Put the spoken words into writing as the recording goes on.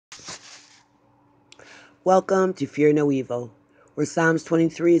Welcome to Fear No Evil, where Psalms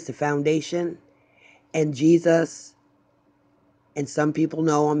 23 is the foundation, and Jesus, and some people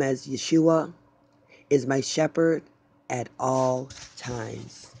know him as Yeshua, is my shepherd at all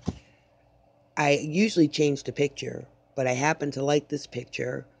times. I usually change the picture, but I happen to like this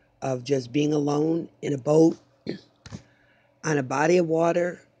picture of just being alone in a boat on a body of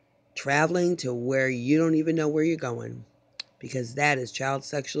water, traveling to where you don't even know where you're going, because that is child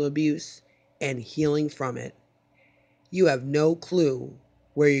sexual abuse and healing from it. You have no clue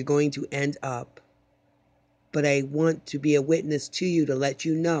where you're going to end up, but I want to be a witness to you to let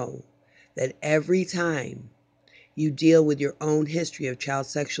you know that every time you deal with your own history of child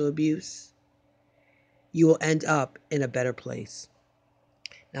sexual abuse, you will end up in a better place.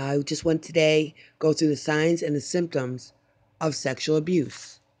 Now, I just want today go through the signs and the symptoms of sexual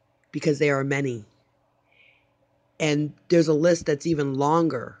abuse because there are many. And there's a list that's even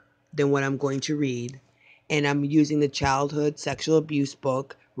longer than what I'm going to read. And I'm using the Childhood Sexual Abuse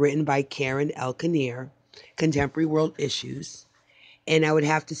book written by Karen L. Kinnear, Contemporary World Issues. And I would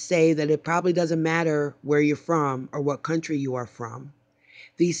have to say that it probably doesn't matter where you're from or what country you are from.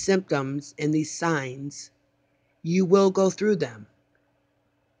 These symptoms and these signs, you will go through them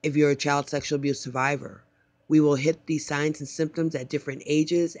if you're a child sexual abuse survivor. We will hit these signs and symptoms at different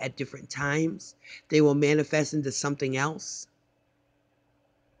ages, at different times. They will manifest into something else.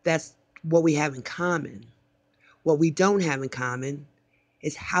 That's what we have in common. What we don't have in common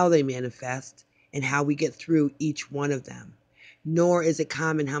is how they manifest and how we get through each one of them. Nor is it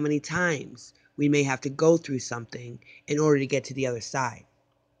common how many times we may have to go through something in order to get to the other side.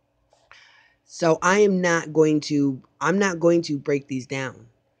 So I'm not going to break these down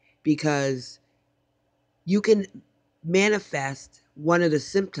because you can manifest one of the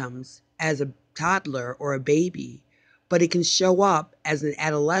symptoms as a toddler or a baby, but it can show up as an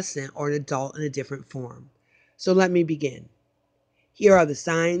adolescent or an adult in a different form. So let me begin. Here are the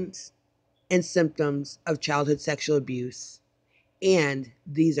signs and symptoms of childhood sexual abuse, and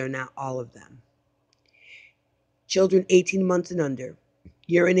these are not all of them. Children 18 months and under,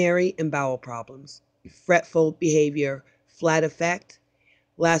 urinary and bowel problems, fretful behavior, flat affect,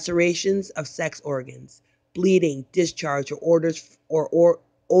 lacerations of sex organs, bleeding, discharge, or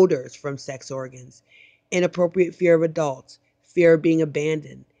odors from sex organs, inappropriate fear of adults, fear of being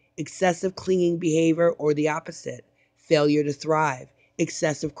abandoned, excessive clinging behavior or the opposite, failure to thrive,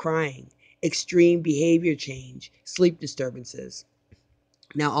 excessive crying, extreme behavior change, sleep disturbances.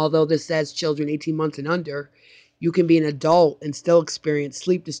 Now, although this says children 18 months and under, you can be an adult and still experience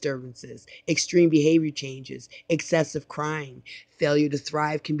sleep disturbances, extreme behavior changes, excessive crying. Failure to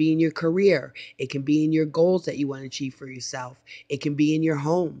thrive can be in your career. It can be in your goals that you want to achieve for yourself. It can be in your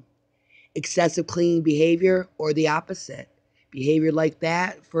home. Excessive clinging behavior or the opposite. Behavior like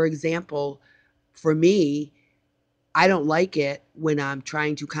that, for example, for me, I don't like it when I'm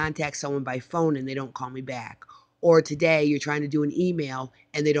trying to contact someone by phone and they don't call me back. Or today you're trying to do an email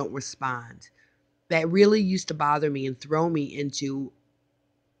and they don't respond. That really used to bother me and throw me into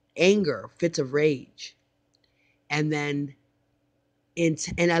anger, fits of rage. And then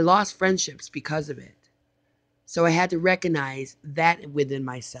and I lost friendships because of it. So I had to recognize that within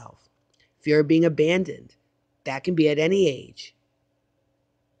myself. Fear of being abandoned. That can be at any age.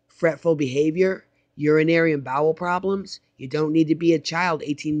 Fretful behavior, urinary and bowel problems. You don't need to be a child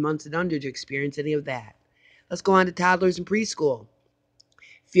 18 months and under to experience any of that. Let's go on to toddlers and preschool.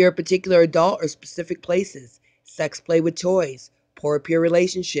 Fear of particular adult or specific places. Sex play with toys. Poor peer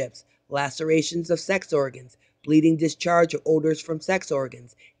relationships. Lacerations of sex organs. Bleeding discharge or odors from sex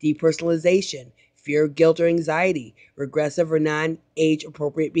organs. Depersonalization. Fear of guilt or anxiety. Regressive or non-age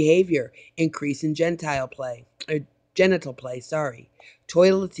appropriate behavior. Increase in genital play.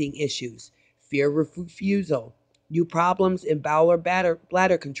 Toileting issues. Fear of refusal. New problems in bowel or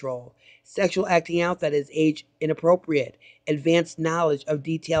bladder control. Sexual acting out that is age inappropriate. Advanced knowledge of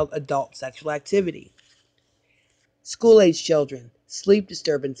detailed adult sexual activity. School-age children, sleep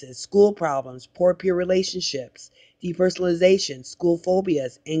disturbances, school problems, poor peer relationships, depersonalization, school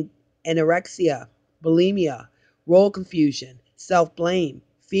phobias, anorexia, bulimia, role confusion, self-blame,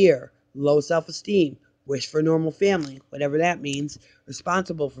 fear, low self-esteem, wish for a normal family, whatever that means,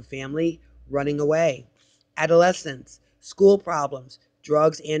 responsible for family, running away. Adolescence, school problems,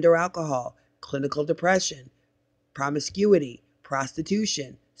 drugs and or alcohol, clinical depression, promiscuity,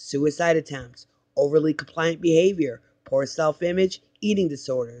 prostitution, suicide attempts, overly compliant behavior, poor self-image, eating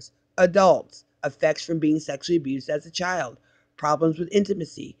disorders. Adults, effects from being sexually abused as a child, problems with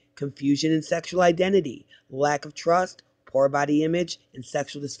intimacy, confusion in sexual identity, lack of trust, poor body image, and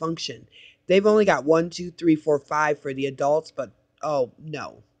sexual dysfunction. They've only got 1, 2, 3, 4, 5 for the adults, but oh,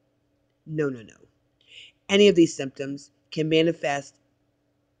 no. No, no, no. Any of these symptoms can manifest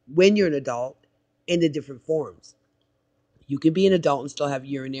when you're an adult into different forms. You can be an adult and still have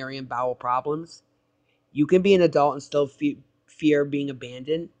urinary and bowel problems. You can be an adult and still fear being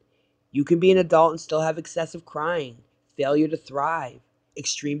abandoned. You can be an adult and still have excessive crying, failure to thrive,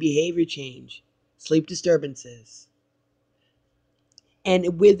 extreme behavior change, sleep disturbances.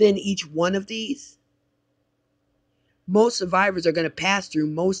 And within each one of these, most survivors are going to pass through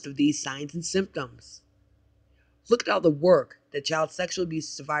most of these signs and symptoms. Look at all the work that child sexual abuse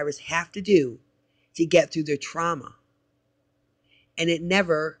survivors have to do to get through their trauma. And it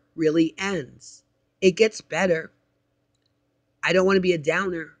never really ends. It gets better. I don't want to be a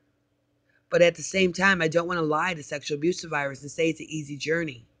downer, but at the same time, I don't want to lie to sexual abuse survivors and say it's an easy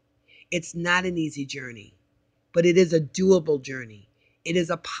journey. It's not an easy journey, but it is a doable journey. It is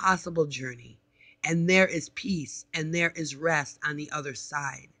a possible journey. And there is peace and there is rest on the other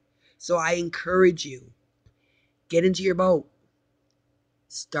side. So I encourage you, get into your boat.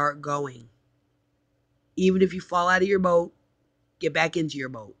 Start going. Even if you fall out of your boat, get back into your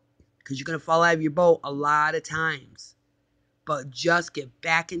boat. Because you're going to fall out of your boat a lot of times. But just get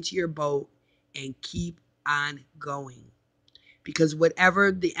back into your boat and keep on going. Because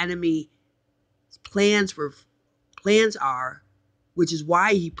whatever the enemy's plans are, which is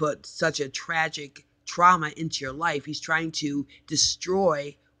why he put such a tragic trauma into your life. He's trying to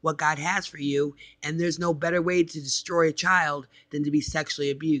destroy what God has for you, and there's no better way to destroy a child than to be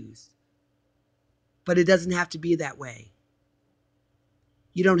sexually abused. But it doesn't have to be that way.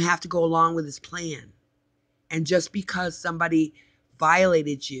 You don't have to go along with his plan. And just because somebody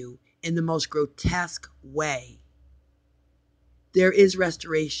violated you in the most grotesque way, there is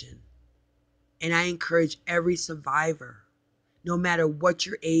restoration. And I encourage every survivor, no matter what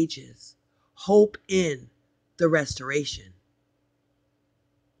your age is, hope in the restoration.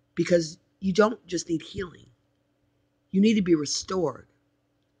 Because you don't just need healing. You need to be restored.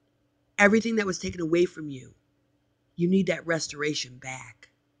 Everything that was taken away from you, you need that restoration back.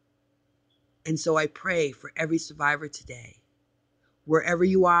 And so I pray for every survivor today, wherever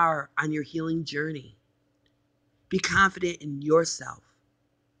you are on your healing journey, be confident in yourself.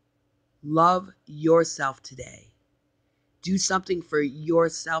 Love yourself today. Do something for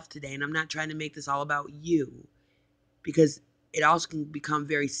yourself today. And I'm not trying to make this all about you, because it also can become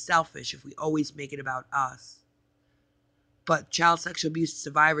very selfish if we always make it about us. But child sexual abuse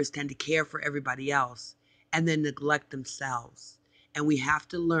survivors tend to care for everybody else and then neglect themselves. And we have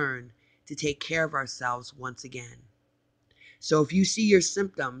to learn to take care of ourselves once again. So if you see your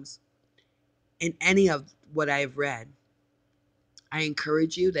symptoms in any of what I have read, I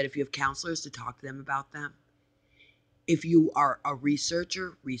encourage you that if you have counselors, to talk to them about them. If you are a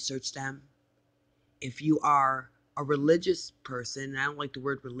researcher, research them. If you are a religious person, and I don't like the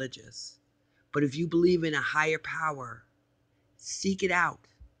word religious, but if you believe in a higher power, seek it out.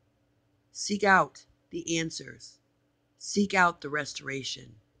 Seek out the answers. Seek out the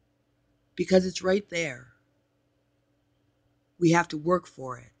restoration. Because it's right there. We have to work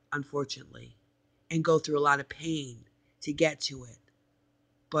for it, unfortunately, and go through a lot of pain to get to it.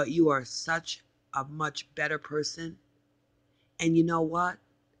 But you are such a much better person. And you know what?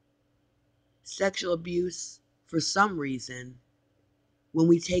 Sexual abuse, for some reason, when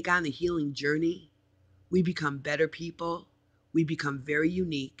we take on the healing journey, we become better people. We become very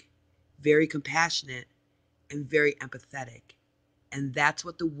unique, very compassionate, and very empathetic. And that's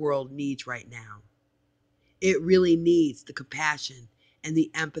what the world needs right now. It really needs the compassion and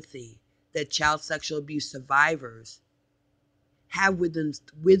the empathy that child sexual abuse survivors have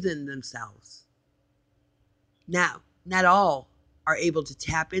within themselves. Now, not all are able to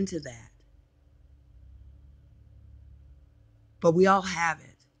tap into that, but we all have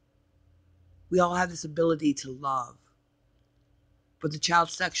it. We all have this ability to love. But the child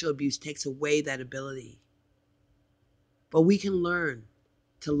sexual abuse takes away that ability. But we can learn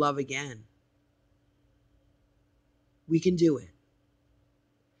to love again. We can do it.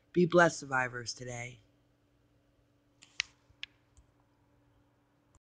 Be blessed, survivors, today.